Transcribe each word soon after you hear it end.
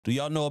Do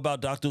y'all know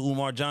about Dr.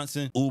 Umar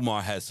Johnson?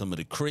 Umar has some of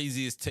the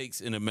craziest takes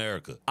in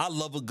America. I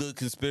love a good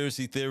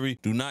conspiracy theory.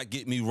 Do not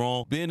get me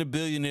wrong. Being a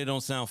billionaire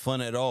don't sound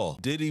fun at all.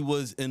 Diddy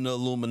was in the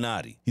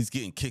Illuminati. He's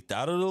getting kicked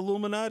out of the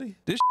Illuminati?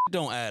 This shit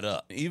don't add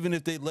up. Even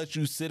if they let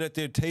you sit at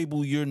their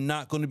table, you're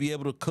not going to be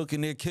able to cook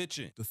in their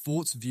kitchen. The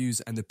thoughts,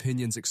 views, and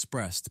opinions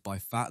expressed by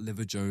Fat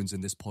Liver Jones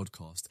in this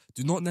podcast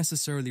do not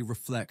necessarily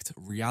reflect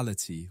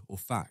reality or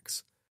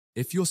facts.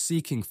 If you're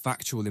seeking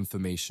factual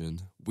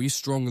information, we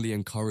strongly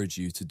encourage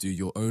you to do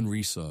your own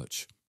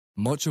research.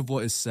 Much of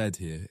what is said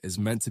here is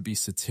meant to be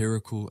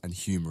satirical and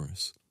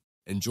humorous.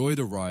 Enjoy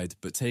the ride,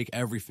 but take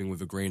everything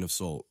with a grain of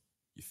salt.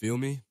 You feel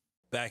me?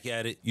 Back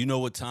at it. You know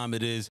what time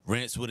it is.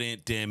 Rants with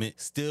ANTDAMNiT.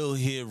 Still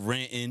here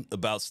ranting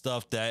about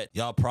stuff that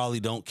y'all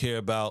probably don't care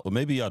about. Or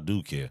maybe y'all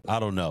do care.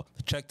 I don't know.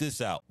 Check this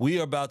out. We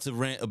are about to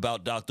rant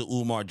about Dr.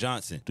 Umar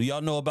Johnson. Do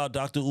y'all know about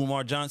Dr.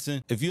 Umar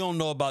Johnson? If you don't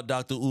know about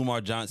Dr. Umar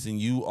Johnson,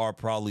 you are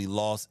probably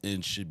lost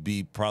and should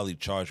be probably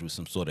charged with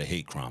some sort of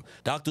hate crime.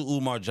 Dr.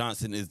 Umar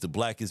Johnson is the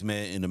blackest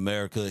man in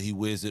America. He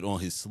wears it on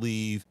his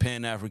sleeve.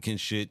 Pan-African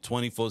shit,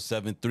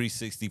 24/7,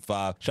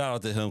 365. Shout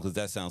out to him because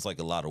that sounds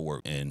like a lot of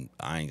work. And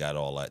I ain't got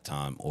all that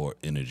time or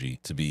energy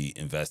to be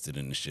invested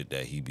in the shit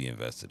that he be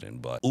invested in.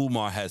 But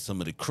Umar has some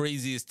of the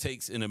craziest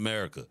takes in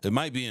America. It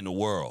might be in the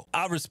world.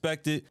 I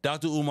respect it.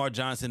 Dr. Umar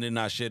Johnson did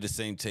not share the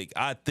same take.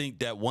 I think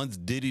that once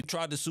Diddy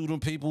tried to sue them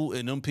people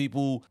and them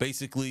people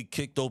basically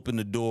kicked open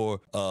the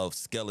door of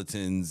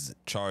skeletons,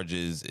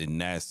 charges, and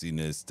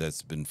nastiness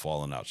that's been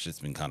falling out. Shit's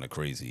been kind of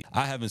crazy.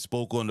 I haven't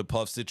spoke on the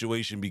Puff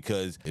situation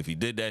because if he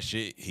did that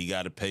shit, he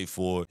got to pay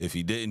for it. If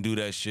he didn't do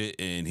that shit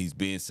and he's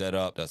being set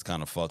up, that's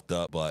kind of fucked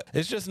up. But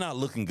it's just not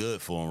looking good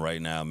for him right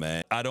now,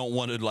 man. I don't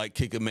want to like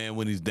kick a man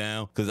when he's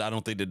down because I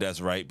don't think that that's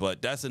right. But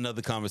that's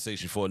another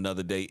conversation for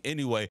another day.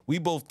 Anyway, we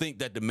both think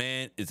that the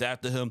man is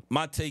after him.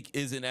 My take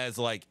isn't as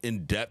like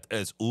in depth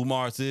as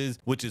Umar's is,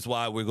 which is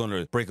why we're going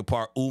to break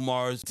apart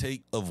Umar's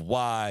take of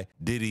why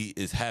Diddy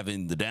is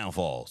having the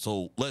downfall.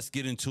 So let's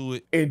get into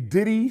it. And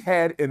Diddy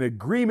had an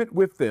agreement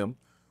with them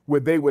where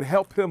they would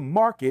help him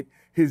market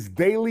his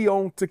De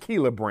Leon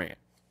tequila brand.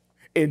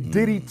 And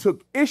Diddy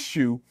took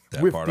issue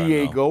with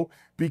Diego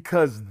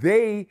because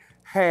they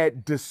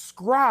had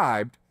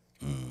described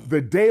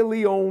the De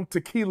Leon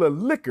tequila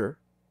liquor,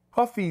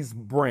 Puffy's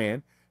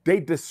brand. They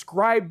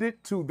described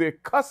it to their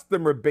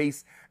customer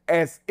base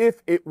as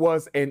if it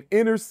was an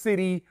inner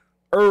city,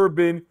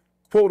 urban,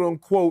 quote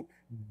unquote,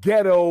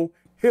 ghetto,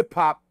 hip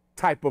hop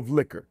type of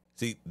liquor.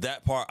 See,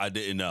 that part I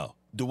didn't know.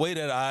 The way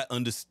that I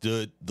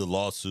understood the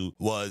lawsuit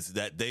was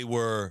that they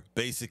were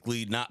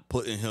basically not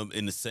putting him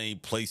in the same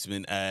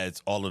placement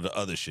as all of the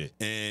other shit.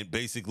 And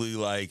basically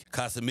like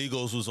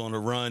Casamigos was on the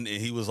run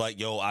and he was like,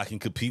 yo, I can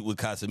compete with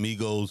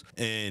Casamigos.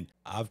 And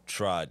I've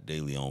tried De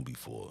Leon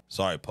before.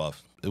 Sorry,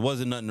 Puff. It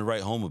wasn't nothing to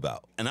write home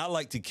about. And I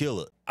like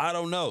tequila. I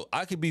don't know.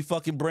 I could be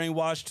fucking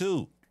brainwashed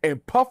too.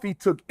 And Puffy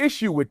took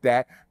issue with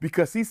that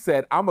because he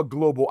said, I'm a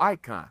global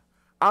icon.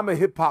 I'm a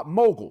hip hop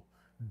mogul.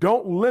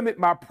 Don't limit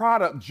my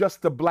product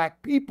just to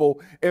black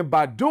people. And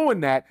by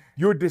doing that,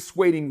 you're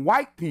dissuading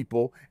white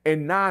people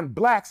and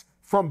non-blacks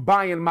from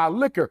buying my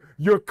liquor.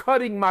 You're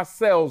cutting my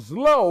sales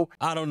low.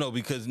 I don't know,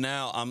 because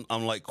now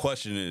I'm like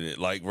questioning it.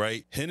 Like,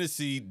 right?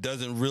 Hennessy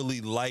doesn't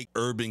really like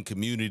urban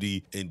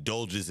community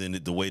indulges in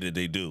it the way that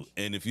they do.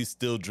 And if you're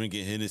still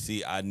drinking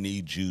Hennessy, I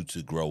need you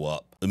to grow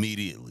up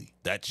immediately.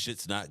 That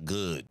shit's not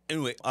good.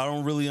 Anyway, I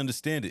don't really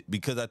understand it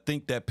because I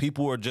think that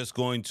people are just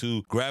going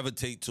to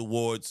gravitate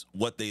towards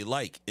what they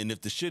like. And if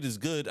the shit is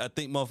good, I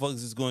think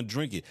motherfuckers is going to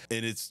drink it.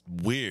 And it's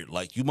weird.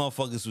 Like, you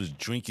motherfuckers was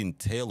drinking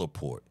Taylor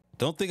Port.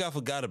 Don't think I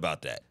forgot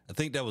about that. I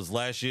think that was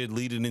last year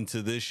leading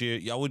into this year.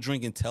 Y'all were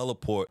drinking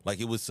Teleport like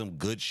it was some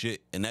good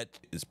shit. And that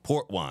is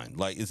port wine.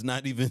 Like, it's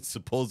not even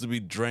supposed to be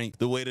drank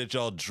the way that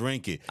y'all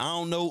drink it. I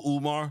don't know,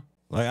 Umar.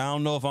 Like, I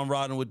don't know if I'm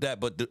riding with that,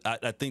 but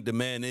I think the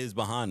man is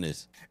behind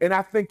this. And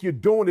I think you're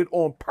doing it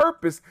on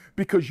purpose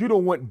because you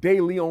don't want De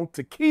Leon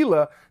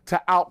tequila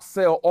to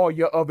outsell all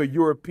your other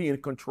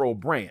European controlled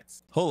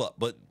brands. Hold up,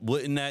 but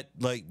wouldn't that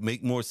like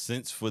make more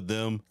sense for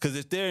them? Because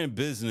if they're in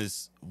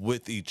business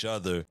with each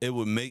other, it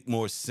would make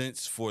more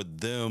sense for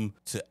them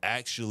to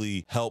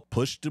actually help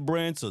push the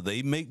brand so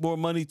they make more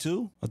money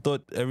too. I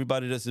thought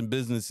everybody that's in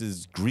business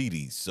is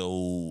greedy.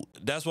 So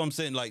that's what I'm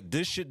saying. Like,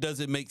 this shit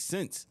doesn't make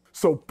sense.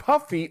 So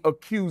Puffy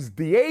accused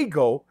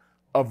Diego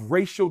of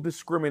racial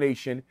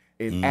discrimination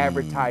in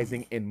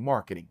advertising and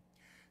marketing.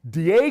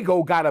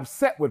 Diego got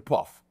upset with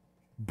Puff,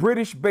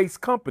 British-based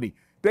company.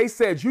 They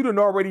said, you done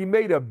already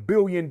made $1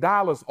 billion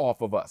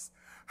off of us.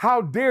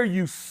 How dare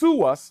you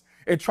sue us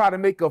and try to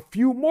make a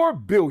few more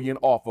billion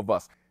off of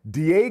us?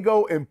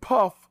 Diego and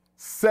Puff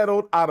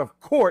settled out of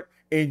court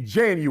in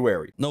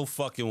January. No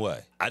fucking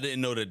way. I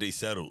didn't know that they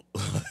settled.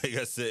 Like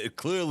I said,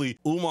 clearly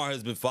Umar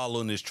has been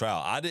following this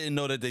trial. I didn't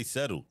know that they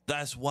settled.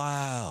 That's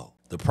wild.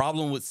 The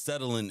problem with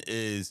settling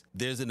is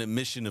there's an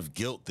admission of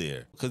guilt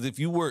there. Because if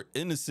you were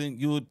innocent,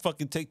 you would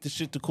fucking take the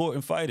shit to court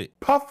and fight it.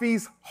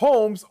 Puffy's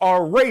homes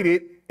are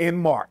raided in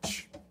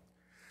March.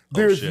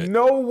 There's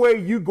no way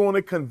you're going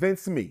to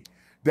convince me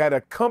that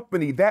a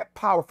company that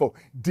powerful,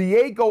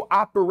 Diego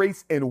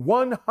operates in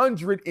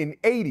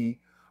 180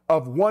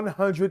 of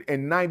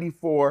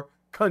 194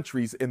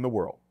 countries in the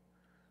world.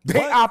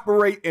 They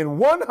operate in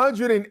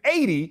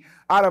 180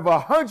 out of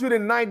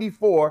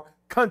 194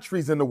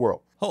 countries in the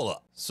world. Hold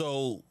up.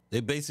 So they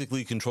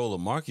basically control a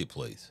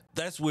marketplace.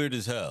 That's weird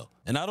as hell.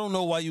 And I don't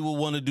know why you would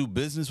want to do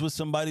business with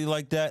somebody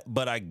like that,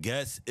 but I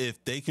guess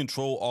if they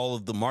control all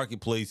of the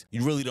marketplace,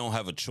 you really don't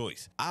have a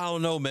choice. I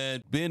don't know,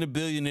 man. Being a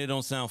billionaire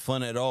don't sound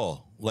fun at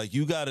all. Like,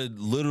 you got to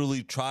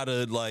literally try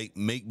to, like,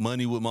 make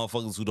money with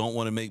motherfuckers who don't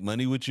want to make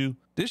money with you.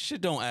 This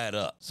shit don't add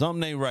up.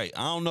 Something ain't right.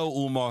 I don't know,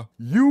 Umar.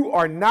 You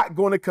are not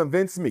going to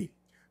convince me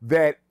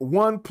that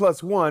 1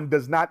 + 1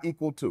 does not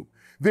equal 2.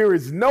 There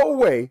is no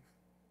way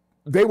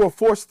they were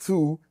forced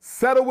to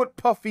settle with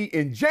Puffy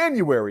in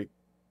January,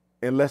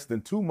 and less than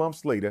 2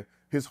 months later,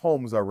 his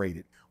homes are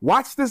raided.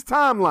 Watch this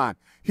timeline.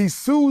 He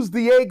sues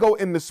Diego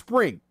in the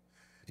spring.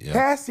 Yep.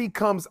 Cassie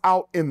comes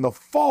out in the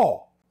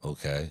fall.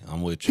 Okay,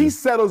 I'm with you. He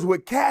settles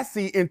with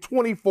Cassie in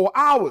 24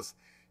 hours.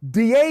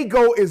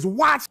 Diego is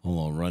watching.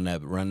 Hold on,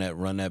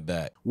 run that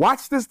back.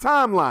 Watch this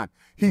timeline.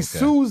 He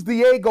sues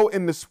Diego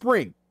in the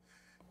spring.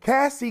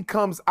 Cassie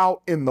comes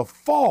out in the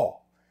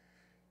fall.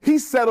 He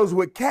settles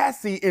with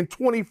Cassie in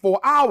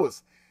 24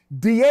 hours.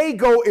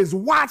 Diego is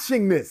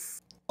watching this.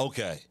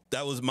 Okay,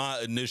 that was my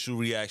initial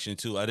reaction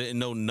too. I didn't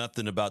know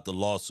nothing about the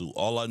lawsuit.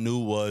 All I knew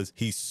was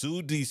he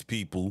sued these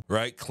people,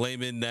 right,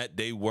 claiming that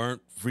they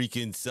weren't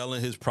freaking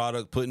selling his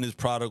product, putting his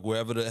product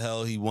wherever the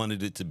hell he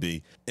wanted it to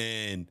be.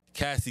 And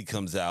Cassie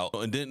comes out,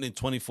 and then in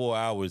 24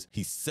 hours,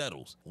 he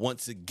settles.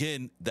 Once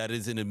again, that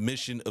is an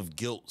admission of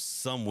guilt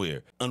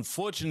somewhere.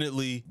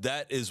 Unfortunately,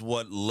 that is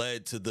what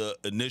led to the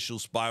initial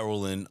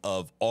spiraling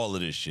of all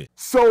of this shit.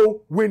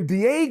 So when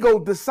Diego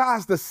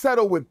decides to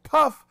settle with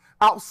Puff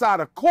outside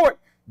of court,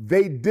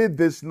 they did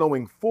this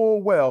knowing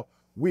full well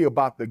we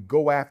about to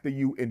go after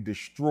you and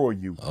destroy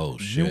you. Oh,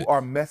 shit. You are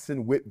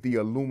messing with the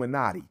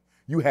Illuminati.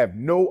 You have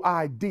no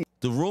idea.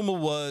 The rumor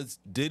was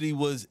Diddy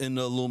was in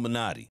the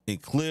Illuminati, and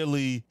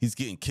clearly he's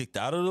getting kicked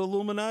out of the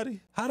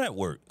Illuminati. How'd that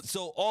work?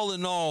 So all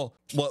in all,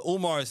 what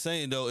Umar is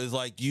saying, though, is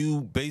like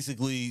you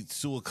basically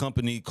sue a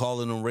company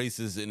calling them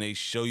racist, and they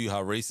show you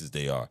how racist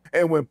they are.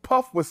 And when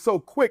Puff was so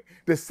quick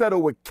to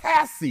settle with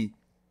Cassie,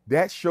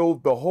 that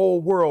showed the whole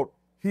world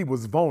he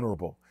was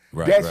vulnerable.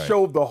 That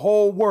showed the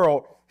whole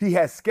world he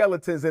has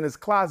skeletons in his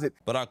closet.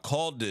 But I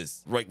called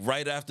this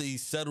right after he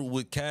settled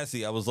with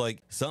Cassie. I was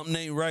like, something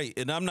ain't right.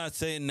 And I'm not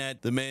saying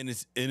that the man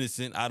is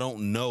innocent. I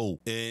don't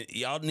know. And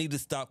y'all need to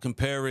stop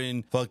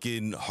comparing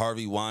fucking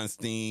Harvey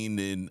Weinstein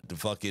and the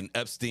fucking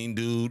Epstein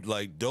dude.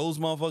 Like, those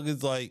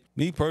motherfuckers, like,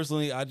 me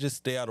personally, I just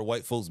stay out of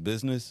white folks'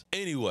 business.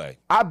 Anyway.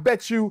 I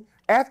bet you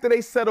after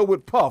they settled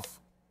with Puff,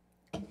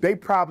 they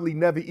probably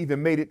never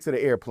even made it to the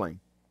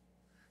airplane.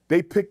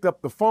 They picked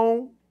up the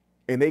phone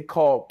and they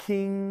called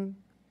King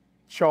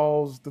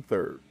Charles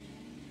III.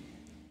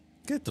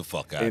 Get the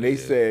fuck out of here. And they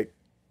said,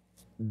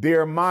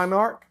 dear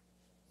monarch,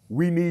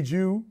 we need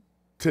you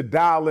to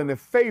dial in a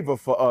favor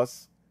for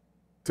us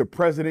to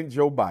President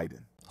Joe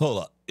Biden.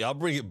 Hold up. Y'all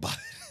bring it Biden.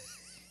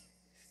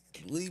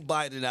 Leave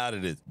Biden out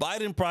of this.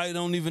 Biden probably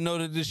don't even know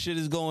that this shit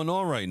is going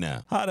on right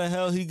now. How the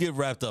hell he get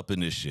wrapped up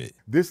in this shit?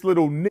 This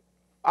little nigga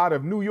out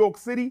of New York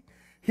City,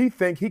 he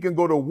think he can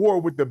go to war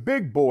with the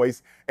big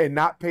boys and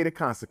not pay the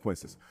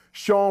consequences.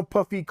 Sean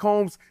Puffy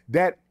Combs,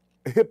 that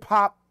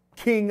hip-hop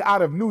king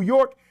out of New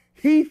York,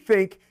 he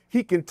think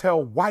he can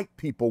tell white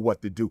people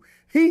what to do.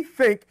 He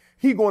think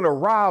he gonna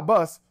rob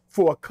us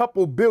for a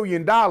couple $2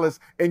 billion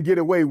and get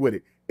away with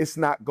it. It's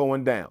not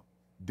going down.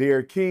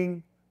 Dear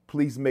King,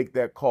 please make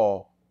that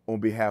call on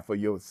behalf of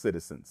your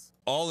citizens.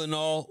 All in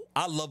all,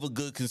 I love a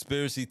good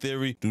conspiracy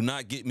theory. Do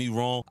not get me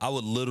wrong. I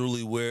would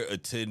literally wear a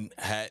tin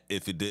hat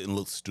if it didn't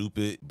look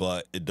stupid,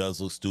 but it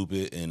does look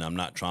stupid, and I'm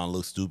not trying to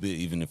look stupid,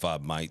 even if I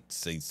might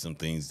say some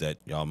things that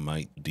y'all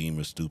might deem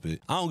are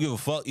stupid. I don't give a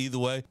fuck either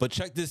way, but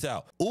check this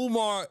out.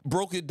 Umar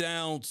broke it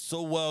down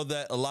so well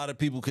that a lot of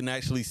people can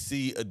actually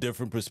see a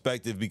different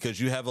perspective, because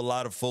you have a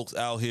lot of folks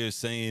out here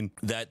saying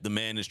that the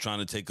man is trying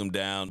to take them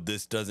down.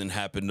 This doesn't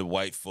happen to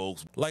white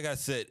folks. Like I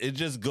said, it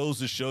just goes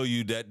to show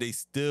you that they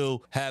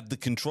still have the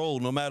control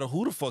no matter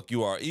who the fuck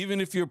you are. Even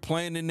if you're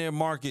playing in their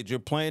market, you're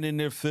playing in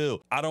their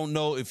field. I don't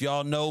know if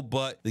y'all know,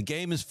 but the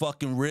game is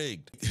fucking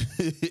rigged.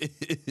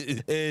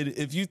 And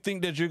if you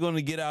think that you're going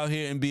to get out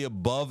here and be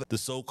above the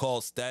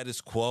so-called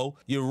status quo,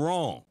 you're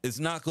wrong. It's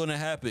not going to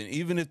happen.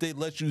 Even if they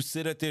let you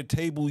sit at their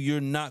table,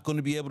 you're not going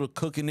to be able to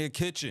cook in their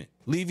kitchen.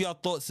 Leave y'all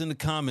thoughts in the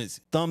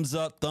comments. Thumbs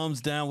up, thumbs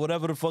down,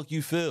 whatever the fuck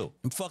you feel.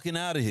 I'm fucking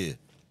out of here.